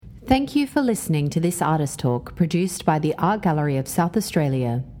Thank you for listening to this artist talk produced by the Art Gallery of South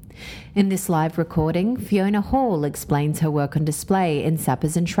Australia. In this live recording, Fiona Hall explains her work on display in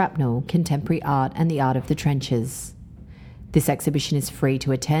Sappers and Shrapnel, Contemporary Art and the Art of the Trenches. This exhibition is free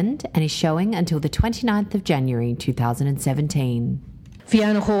to attend and is showing until the 29th of January 2017.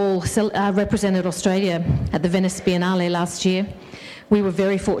 Fiona Hall represented Australia at the Venice Biennale last year. We were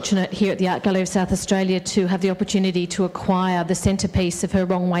very fortunate here at the Art Gallery of South Australia to have the opportunity to acquire the centrepiece of her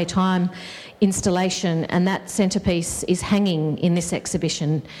Wrong Way Time installation, and that centrepiece is hanging in this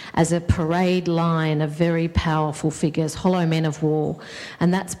exhibition as a parade line of very powerful figures, hollow men of war,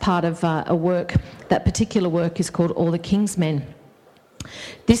 and that's part of a work. That particular work is called All the King's Men.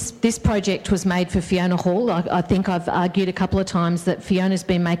 This project was made for Fiona Hall. I think I've argued a couple of times that Fiona's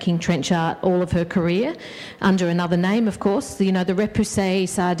been making trench art all of her career, under another name, of course. You know, the repoussé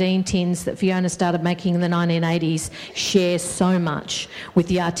sardine tins that Fiona started making in the 1980s share so much with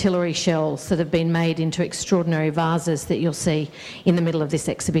the artillery shells that have been made into extraordinary vases that you'll see in the middle of this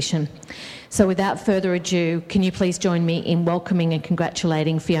exhibition. So without further ado, can you please join me in welcoming and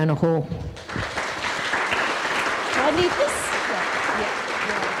congratulating Fiona Hall. Do I need this?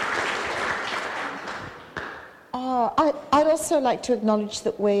 I'd also like to acknowledge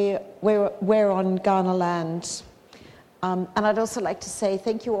that we're on Kaurna land. And I'd also like to say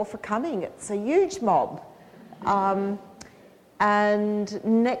thank you all for coming. It's a huge mob. And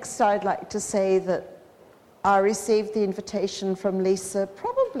next I'd like to say that I received the invitation from Lisa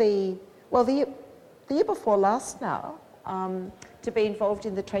probably, well, the year before last now, to be involved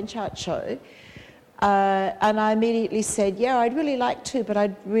in the Trench Art Show. And I immediately said, yeah, I'd really like to, but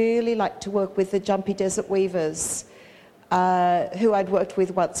I'd really like to work with the Jumpy Desert Weavers, who I'd worked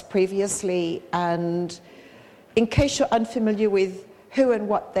with once previously. And in case you're unfamiliar with who and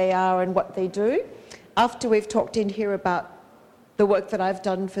what they are and what they do, after we've talked in here about the work that I've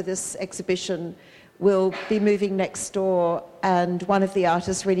done for this exhibition, we'll be moving next door, and one of the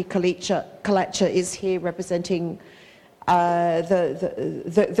artists, Rini Kalacha, is here representing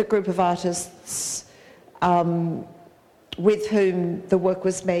the group of artists with whom the work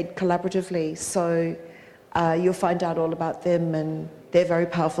was made collaboratively. So you'll find out all about them and their very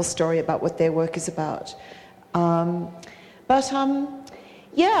powerful story about what their work is about. Yeah,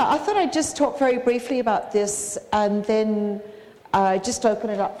 I thought I'd just talk very briefly about this and then just open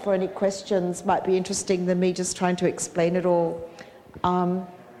it up for any questions. Might be interesting than me just trying to explain it all.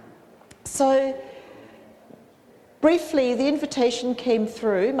 So briefly, the invitation came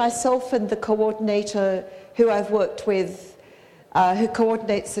through. Myself and the coordinator who I've worked with, who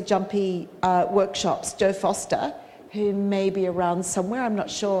coordinates the Jumpy workshops, Jo Foster, who may be around somewhere, I'm not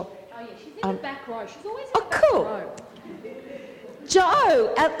sure. Oh yeah, she's in the back row. She's always in the back row.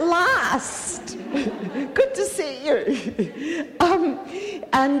 Jo, at last! Good to see you. All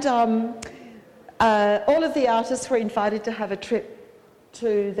of the artists were invited to have a trip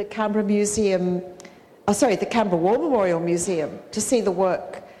to the Canberra Museum, the Canberra War Memorial Museum, to see the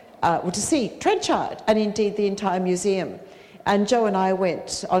work, to see trench art, and indeed the entire museum. And Jo and I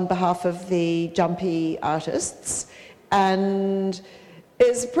went on behalf of the Jumpy artists, and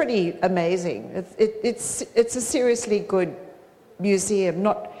it's pretty amazing. It's a seriously good museum.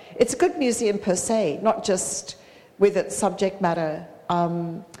 It's a good museum per se, not just with its subject matter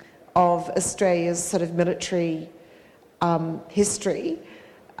of Australia's sort of military history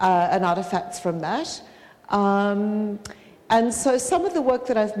and artefacts from that. And so some of the work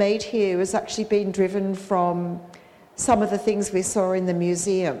that I've made here has actually been driven from some of the things we saw in the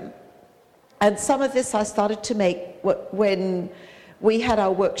museum. And some of this I started to make when we had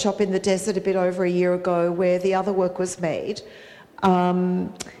our workshop in the desert a bit over a year ago, where the other work was made. And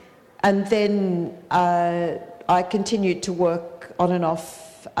then I continued to work on and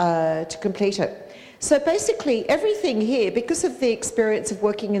off to complete it. So basically everything here, because of the experience of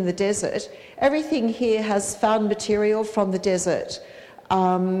working in the desert, everything here has found material from the desert.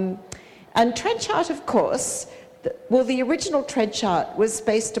 And trench art, of course, the original trench art was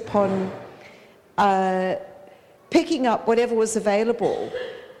based upon picking up whatever was available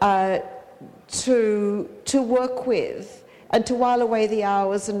to work with and to while away the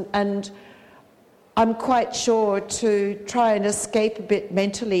hours, and I'm quite sure to try and escape a bit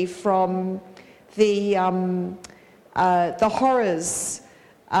mentally from the horrors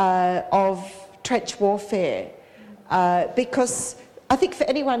of trench warfare, because I think for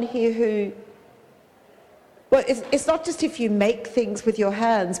anyone here who, well, it's not just if you make things with your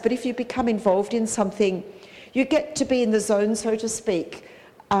hands, but if you become involved in something, you get to be in the zone, so to speak,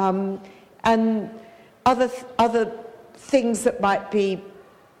 and other things that might be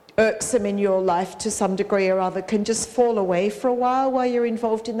irksome in your life to some degree or other can just fall away for a while you're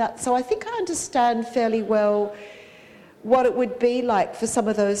involved in that. So I think I understand fairly well what it would be like for some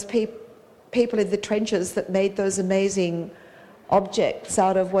of those people in the trenches that made those amazing objects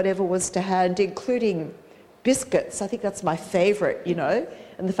out of whatever was to hand, including biscuits. I think that's my favourite, you know,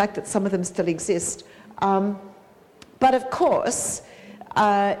 and the fact that some of them still exist. But of course,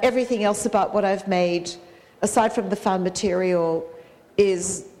 everything else about what I've made, aside from the found material,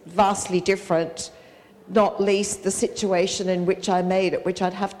 is vastly different, not least the situation in which I made it, which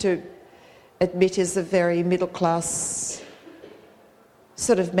I'd have to admit is a very middle-class,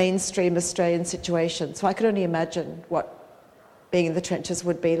 sort of mainstream Australian situation. So I could only imagine what being in the trenches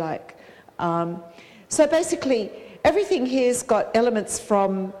would be like. So basically, everything here's got elements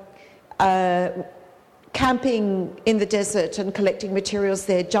from camping in the desert and collecting materials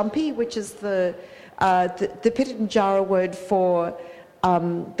there. Jumpy, which is the Pitjantjatjara word for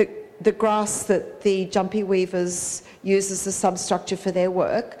the grass that the jumpy weavers use as a substructure for their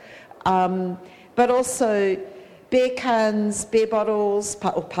work. But also beer cans, beer bottles,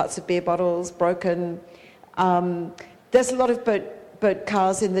 or parts of beer bottles, broken. There's a lot of burnt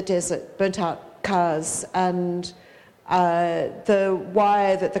cars in the desert, burnt out cars, and the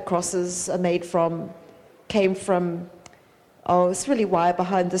wire that the crosses are made from came from, it's really wire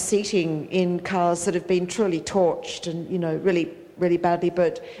behind the seating in cars that have been truly torched and, you know, really, really badly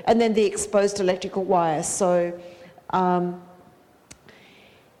burnt. And then the exposed electrical wire. So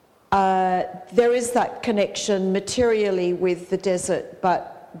there is that connection materially with the desert,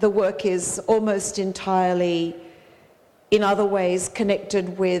 but the work is almost entirely, in other ways,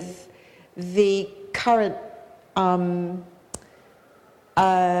 connected with the current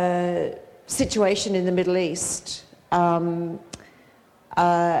situation in the Middle East. And,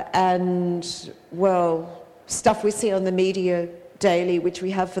 well, stuff we see on the media daily, which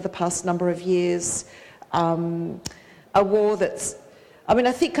we have for the past number of years. A war that's, I mean,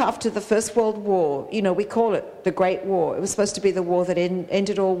 I think after the First World War, you know, we call it the Great War. It was supposed to be the war that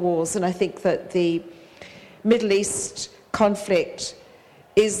ended all wars, and I think that the Middle East conflict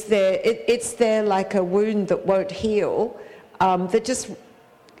is there, it's there like a wound that won't heal, that just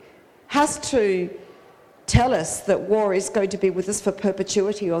has to tell us that war is going to be with us for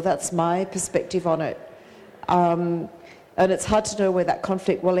perpetuity, or that's my perspective on it. And it's hard to know where that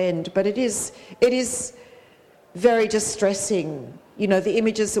conflict will end, but it is very distressing, you know, the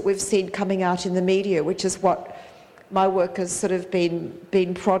images that we've seen coming out in the media, which is what my work has sort of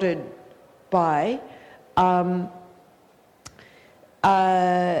been prodded by.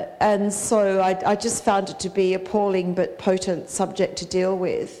 And so I just found it to be appalling but potent subject to deal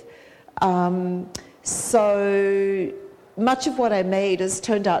with. So much of what I made has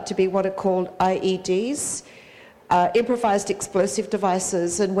turned out to be what are called IEDs, improvised explosive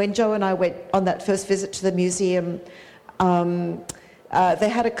devices. And when Joe and I went on that first visit to the museum, they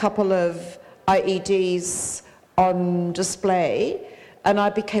had a couple of IEDs on display, and I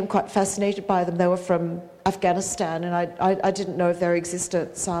became quite fascinated by them. They were from Afghanistan, and I didn't know of their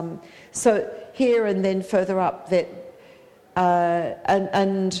existence. So here and then further up, that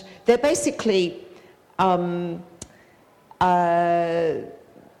and they're basically they're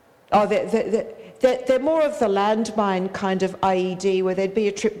more of the landmine kind of IED, where there'd be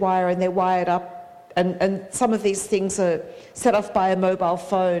a tripwire and they're wired up, and some of these things are set off by a mobile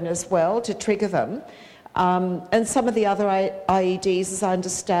phone as well to trigger them. And some of the other IEDs, as I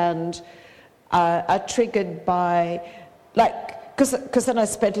understand, are triggered by, like, because then I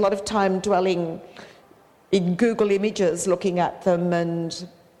spent a lot of time dwelling in Google Images, looking at them and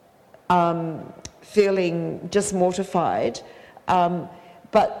feeling just mortified.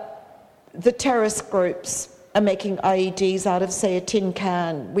 But the terrorist groups are making IEDs out of, say, a tin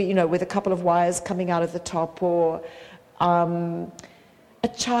can, you know, with a couple of wires coming out of the top, or a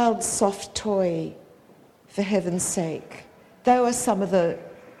child's soft toy, for heaven's sake. They were some of the...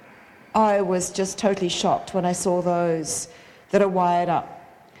 I was just totally shocked when I saw those that are wired up.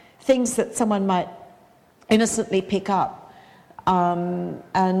 Things that someone might innocently pick up and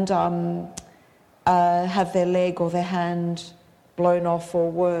have their leg or their hand blown off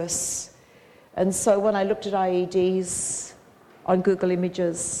or worse. And so when I looked at IEDs on Google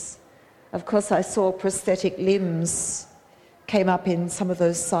Images, of course I saw prosthetic limbs came up in some of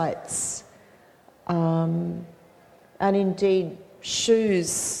those sites. And indeed,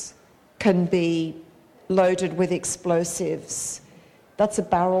 shoes can be loaded with explosives. That's a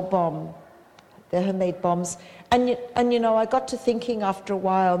barrel bomb. They're homemade bombs. And you know, I got to thinking after a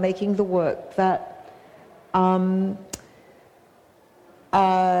while, making the work, that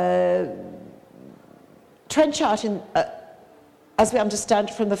trench art as we understand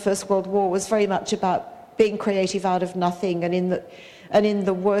it from the First World War, was very much about being creative out of nothing, and in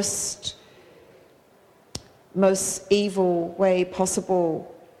the worst, most evil way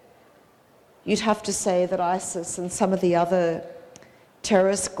possible, you'd have to say that ISIS and some of the other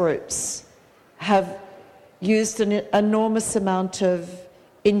terrorist groups have used an enormous amount of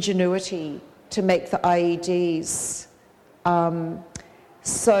ingenuity to make the IEDs.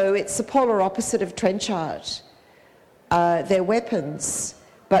 So it's the polar opposite of Trenchard. They're weapons,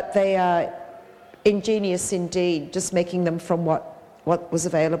 but they are ingenious indeed, just making them from what is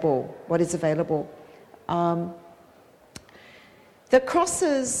available. The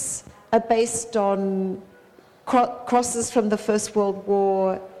crosses are based on crosses from the First World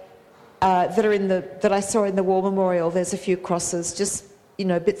War that I saw in the War Memorial. There's a few crosses, just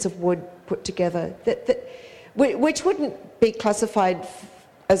bits of wood put together, which wouldn't be classified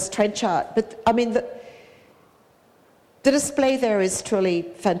as Trenchard. But I mean, the display there is truly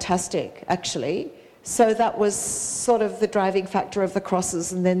fantastic, actually. So that was sort of the driving factor of the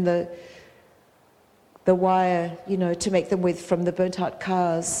crosses, and then the wire, to make them with from the burnt-out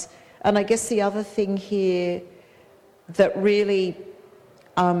cars. And I guess the other thing here that really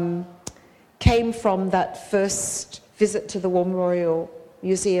came from that first visit to the War Memorial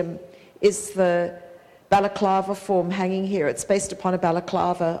Museum is the balaclava form hanging here. It's based upon a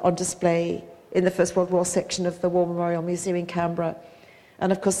balaclava on display in the First World War section of the War Memorial Museum in Canberra.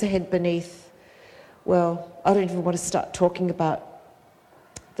 And of course the head beneath, well, I don't even want to start talking about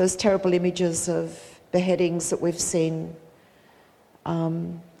those terrible images of beheadings that we've seen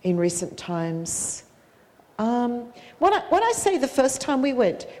in recent times. When I say the first time we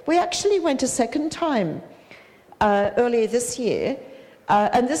went, we actually went a second time earlier this year,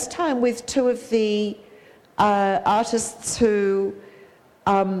 and this time with two of the artists who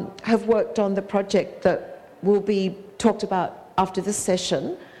have worked on the project that will be talked about after this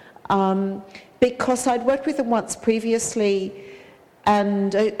session, because I'd worked with them once previously,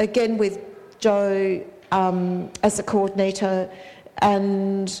 and again with Joe as a coordinator,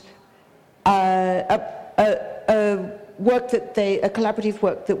 and a collaborative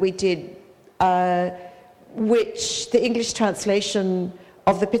work that we did, which the English translation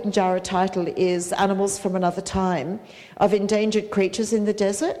of the Pitjantjatjara title is Animals from Another Time, of endangered creatures in the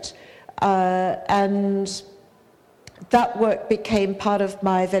desert. And that work became part of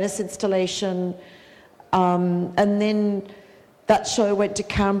my Venice installation. And then that show went to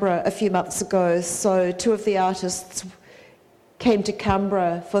Canberra a few months ago. So two of the artists came to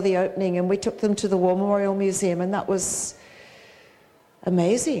Canberra for the opening, and we took them to the War Memorial Museum, and that was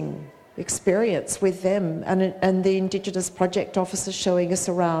amazing experience with them and the Indigenous project officer showing us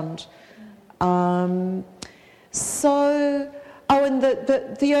around. And the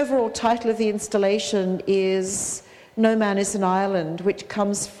overall title of the installation is No Man is an Island, which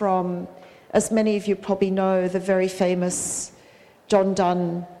comes from, as many of you probably know, the very famous John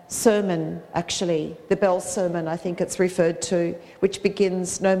Donne sermon, actually, the Bell Sermon, I think it's referred to, which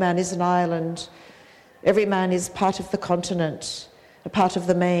begins, no man is an island, every man is part of the continent, a part of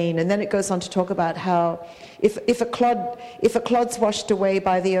the main. And then it goes on to talk about how if a clod's washed away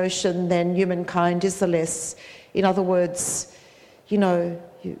by the ocean, then humankind is the less. In other words,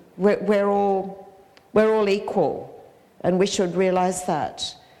 we're all equal, and we should realise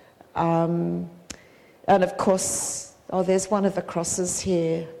that. And of course, there's one of the crosses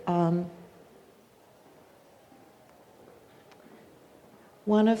here.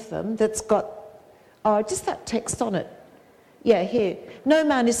 One of them that's got, just that text on it. Yeah, here. No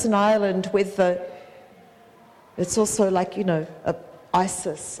man is an island with the, it's also like,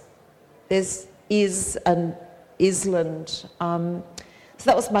 ISIS. There's is an island. So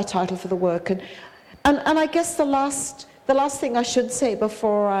that was my title for the work. And I guess the last thing I should say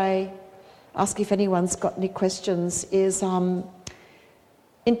before I ask if anyone's got any questions is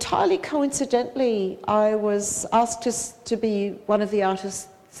entirely coincidentally, I was asked to be one of the artists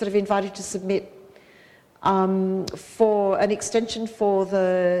sort of invited to submit for an extension for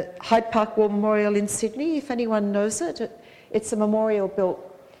the Hyde Park War Memorial in Sydney, if anyone knows it. It's a memorial built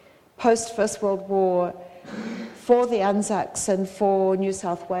post First World War for the Anzacs and for New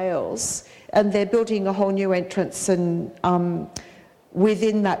South Wales, and they're building a whole new entrance and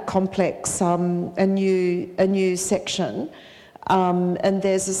within that complex a new section, and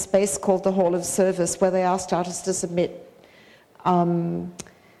there's a space called the Hall of Service where they asked artists to submit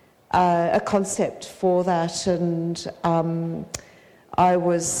a concept for that, and I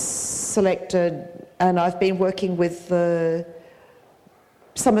was selected, and I've been working with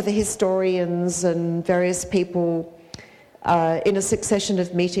some of the historians and various people in a succession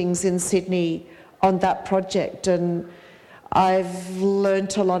of meetings in Sydney on that project. And I've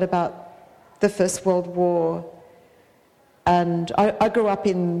learnt a lot about the First World War, and I grew up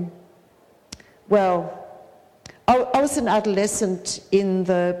in, well, I was an adolescent in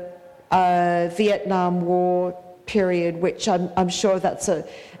the Vietnam War period, which I'm sure that's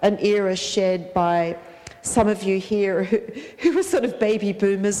an era shared by some of you here who were sort of baby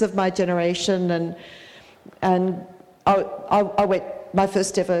boomers of my generation, and I went, my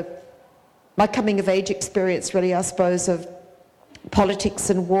first ever, my coming of age experience really, I suppose, of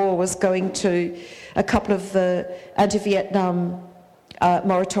politics and war was going to a couple of the anti-Vietnam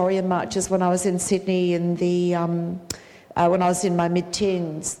moratorium marches when I was in Sydney in the when I was in my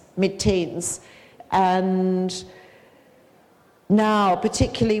mid-teens, and now,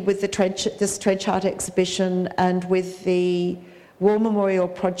 particularly with this Trench Art exhibition and with the War Memorial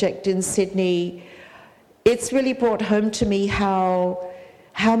Project in Sydney, it's really brought home to me how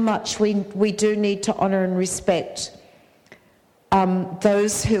much we do need to honour and respect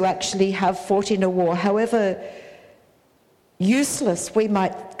those who actually have fought in a war, however useless we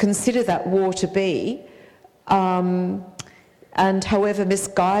might consider that war to be, and however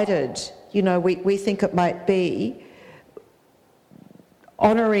misguided, you know, we think it might be.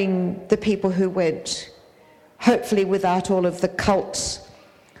 Honouring the people who went, hopefully without all of the cult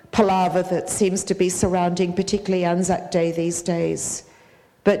palaver that seems to be surrounding particularly Anzac Day these days.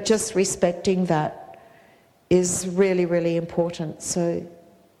 But just respecting that is really, really important. So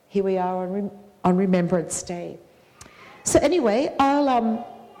here we are on Remembrance Day. So anyway, I'll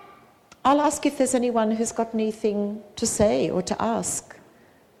ask if there's anyone who's got anything to say or to ask.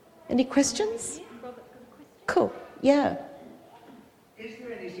 Any questions? Cool, yeah. Is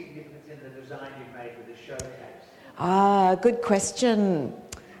there any significance in the design you've made with the showcase? Ah, good question.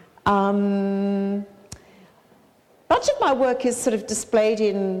 Much of my work is sort of displayed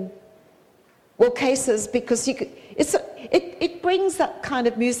in, well, cases because it brings that kind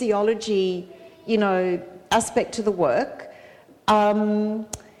of museology, you know, aspect to the work.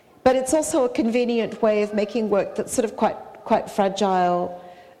 But it's also a convenient way of making work that's sort of quite fragile.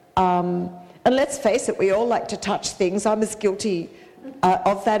 And let's face it, we all like to touch things. I'm as guilty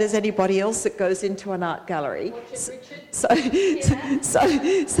of that as anybody else that goes into an art gallery. So you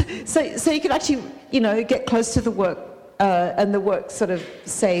can actually, you know, get close to the work and the work sort of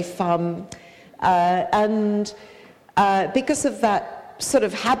safe. And because of that sort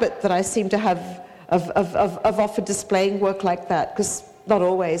of habit that I seem to have of often displaying work like that, because not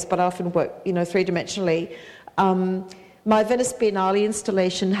always, but I often work, you know, three-dimensionally. My Venice Biennale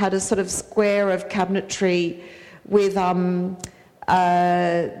installation had a sort of square of cabinetry with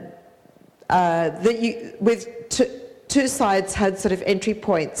two sides had sort of entry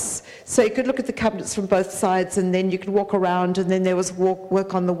points, so you could look at the cabinets from both sides, and then you could walk around, and then there was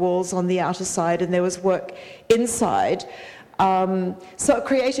work on the walls on the outer side, and there was work inside. So it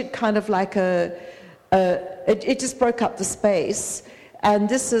created kind of like it just broke up the space, and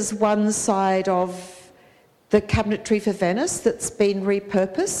this is one side of the cabinetry for Venice that's been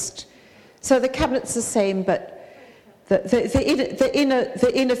repurposed. So the cabinet's the same, but the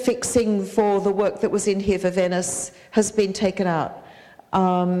inner fixing for the work that was in here for Venice has been taken out.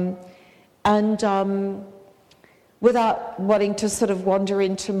 Without wanting to sort of wander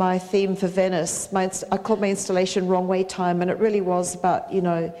into my theme for Venice, I called my installation Wrong Way Time, and it really was about, you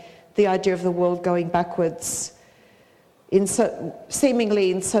know, the idea of the world going backwards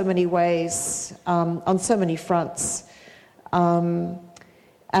seemingly in so many ways, on so many fronts. The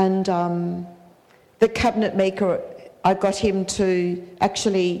cabinet maker, I got him to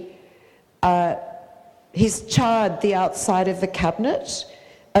actually, he's charred the outside of the cabinet,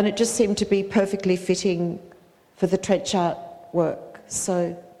 and it just seemed to be perfectly fitting for the trench art work.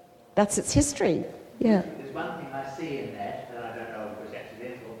 So that's its history. Yeah. There's one thing I see in that, and I don't know if it was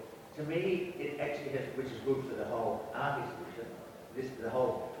accidental. To me, it actually has, which is good for the whole art exhibition, the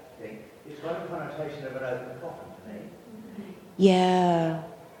whole thing, it's got a connotation of an open coffin to me. Yeah.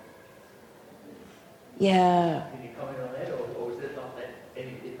 Yeah. Can you comment on that, or is that not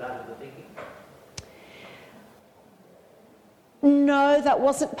any part of the thinking? No, that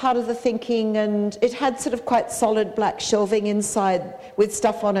wasn't part of the thinking, and it had sort of quite solid black shelving inside with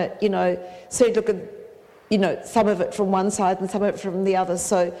stuff on it, you know, so you'd look at, you know, some of it from one side and some of it from the other,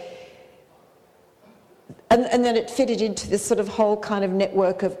 so, and then it fitted into this sort of whole kind of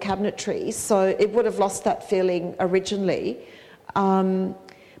network of cabinetry, so it would have lost that feeling originally.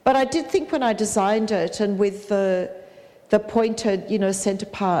 But I did think when I designed it, and with the pointed, you know, centre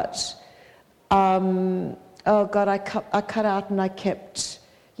part, oh God, I cut out and I kept,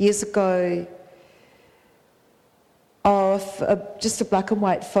 years ago, of just a black and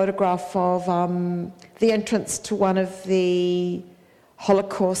white photograph of the entrance to one of the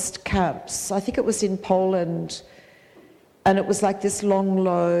Holocaust camps. I think it was in Poland, and it was like this long,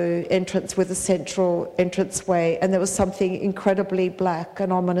 low entrance with a central entranceway, and there was something incredibly black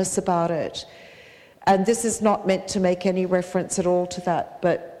and ominous about it. And this is not meant to make any reference at all to that,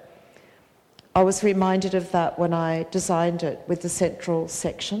 but I was reminded of that when I designed it with the central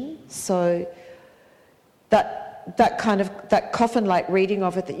section. So that kind of, that coffin-like reading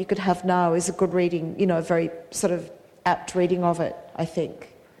of it that you could have now is a good reading, you know, a very sort of apt reading of it, I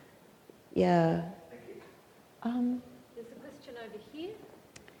think. Yeah. There's a question over here.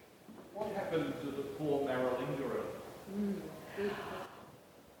 What happened to the poor Maralinga?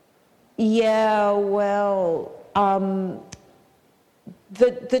 Yeah, well,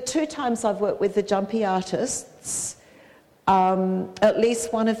 the two times I've worked with the Jumpy artists, at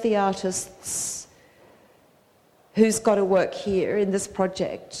least one of the artists who's got to work here in this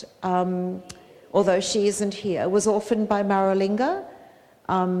project, although she isn't here, was orphaned by Maralinga.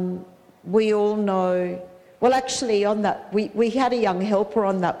 We all know, well, actually on that, we had a young helper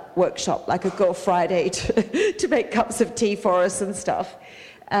on that workshop, like a Girl Friday to make cups of tea for us and stuff.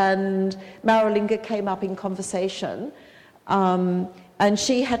 And Maralinga came up in conversation, and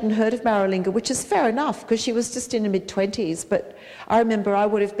she hadn't heard of Maralinga, which is fair enough because she was just in her mid-20s. But I remember I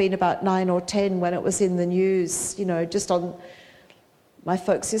would have been about 9 or 10 when it was in the news, you know, just on, my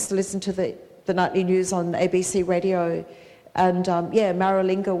folks used to listen to the nightly news on ABC radio. And yeah,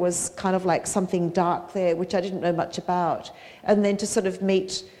 Maralinga was kind of like something dark there, which I didn't know much about. And then to sort of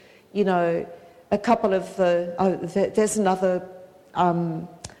meet, you know, a couple of there's another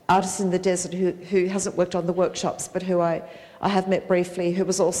artist in the desert who hasn't worked on the workshops, but who I have met briefly, who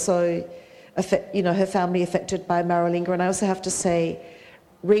was also, you know, her family affected by Maralinga. And I also have to say,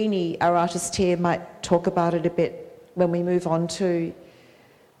 Rini, our artist here, might talk about it a bit when we move on to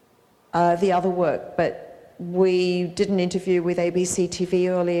the other work. But we did an interview with ABC TV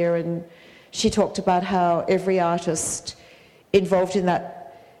earlier, and she talked about how every artist involved in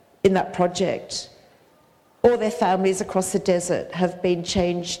that project, all their families across the desert have been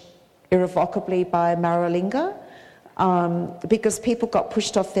changed irrevocably by Maralinga, because people got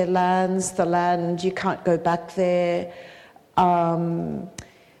pushed off their lands, the land, you can't go back there. The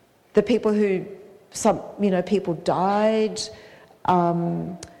people who, people died.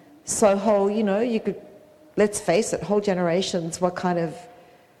 So whole, you could, let's face it, whole generations were kind of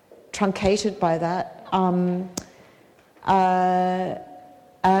truncated by that.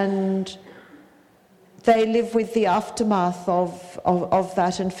 And they live with the aftermath of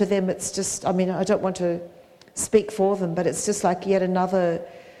that, and for them it's just, I don't want to speak for them, but it's just like yet another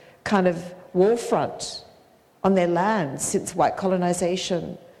kind of war front on their land since white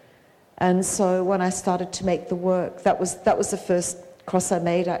colonisation. And so when I started to make the work, that was the first cross I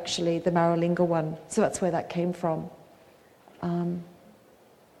made, actually, the Maralinga one. So that's where that came from.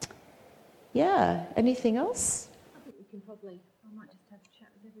 Yeah, anything else? I think we can probably, I might just have a chat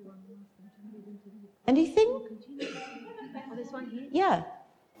with everyone and ask them to move into the... Anything? Oh, there's one here. Yeah.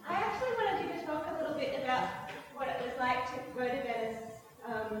 I actually wanted you to talk a little bit about what it was like to go to Venice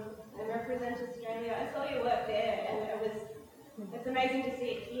and represent Australia. I saw your work there, and it's amazing to see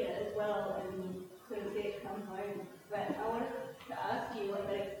it here as well, and couldn't see it come home. But I wanted to ask you what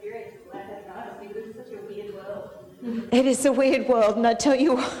that experience was like as an artist, because it's such a weird world. It is a weird world, and I tell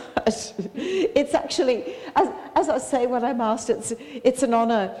you what, it's actually, as I say when I'm asked, it's an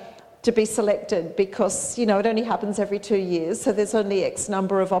honour to be selected, because, it only happens every 2 years, so there's only X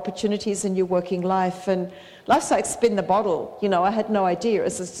number of opportunities in your working life, and life's like spin the bottle. I had no idea.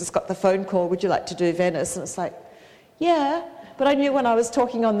 It's just got the phone call, would you like to do Venice? And it's like, yeah, but I knew when I was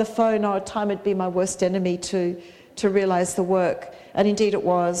talking on the phone, time would be my worst enemy to realise the work, and indeed it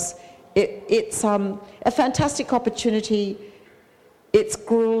was. It's a fantastic opportunity. It's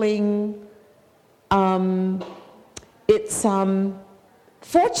grueling.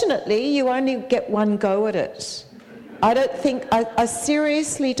 Fortunately, you only get one go at it. I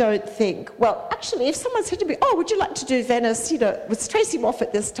seriously don't think, well, actually, if someone said to me, oh, would you like to do Venice, with Tracy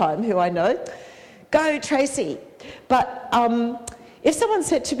Moffat this time, who I know, go, Tracy. But if someone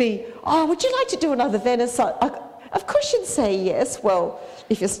said to me, oh, would you like to do another Venice, of course you'd say yes, well,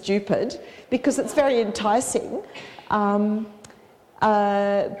 if you're stupid, because it's very enticing. But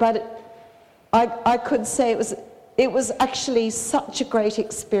I could say it was actually such a great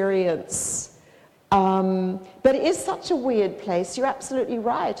experience. But it is such a weird place. You're absolutely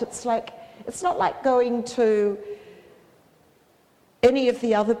right. It's not like going to any of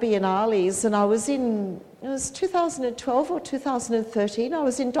the other biennales, and it was 2012 or 2013, I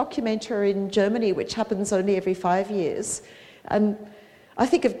was in Documenta in Germany, which happens only every 5 years. And I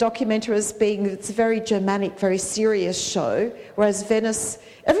think of Documenta as being, it's a very Germanic, very serious show, whereas Venice,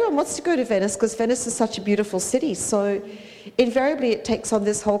 everyone wants to go to Venice because Venice is such a beautiful city. So invariably it takes on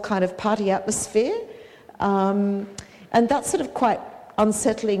this whole kind of party atmosphere. And that's sort of quite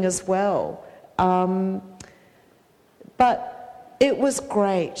unsettling as well. But it was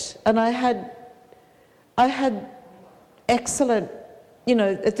great. And I had excellent,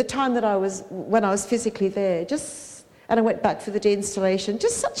 at the time that when I was physically there, and I went back for the deinstallation,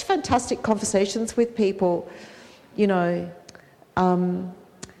 just such fantastic conversations with people, to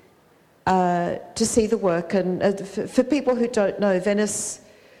see the work. And for people who don't know, Venice,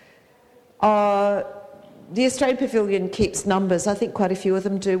 the Australian Pavilion keeps numbers. I think quite a few of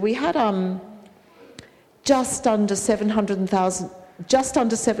them do. We had just under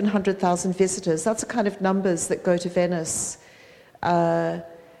 700,000 visitors. That's the kind of numbers that go to Venice.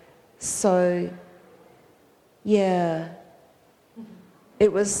 So, yeah,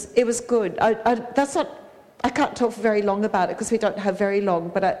 it was good. I can't talk very long about it because we don't have very long,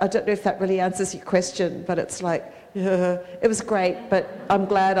 but I don't know if that really answers your question, but it's like, it was great, but I'm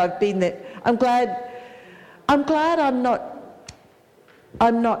glad I've been there. I'm glad I'm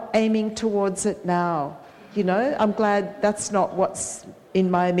not aiming towards it now, I'm glad that's not what's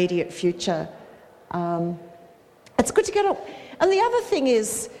in my immediate future. It's good to get up. And the other thing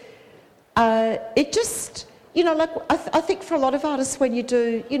is, it just, I think for a lot of artists, when you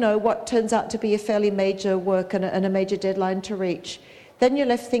do, what turns out to be a fairly major work and a major deadline to reach, then you're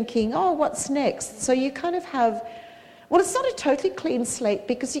left thinking, oh, what's next? So you kind of have, well, it's not a totally clean slate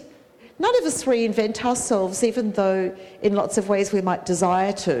because none of us reinvent ourselves, even though in lots of ways we might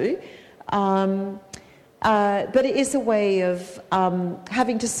desire to. But it is a way of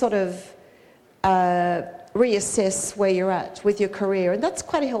having to sort of reassess where you're at with your career, and that's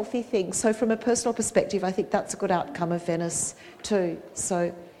quite a healthy thing. So from a personal perspective, I think that's a good outcome of Venice too.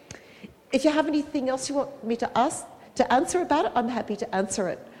 So if you have anything else you want me to answer about it, I'm happy to answer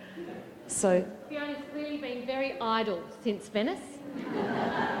it. So Fiona's clearly been very idle since Venice. She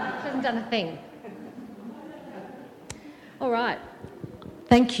hasn't done a thing. All right.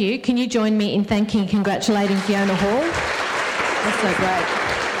 Thank you. Can you join me in thanking and congratulating Fiona Hall? That's so great.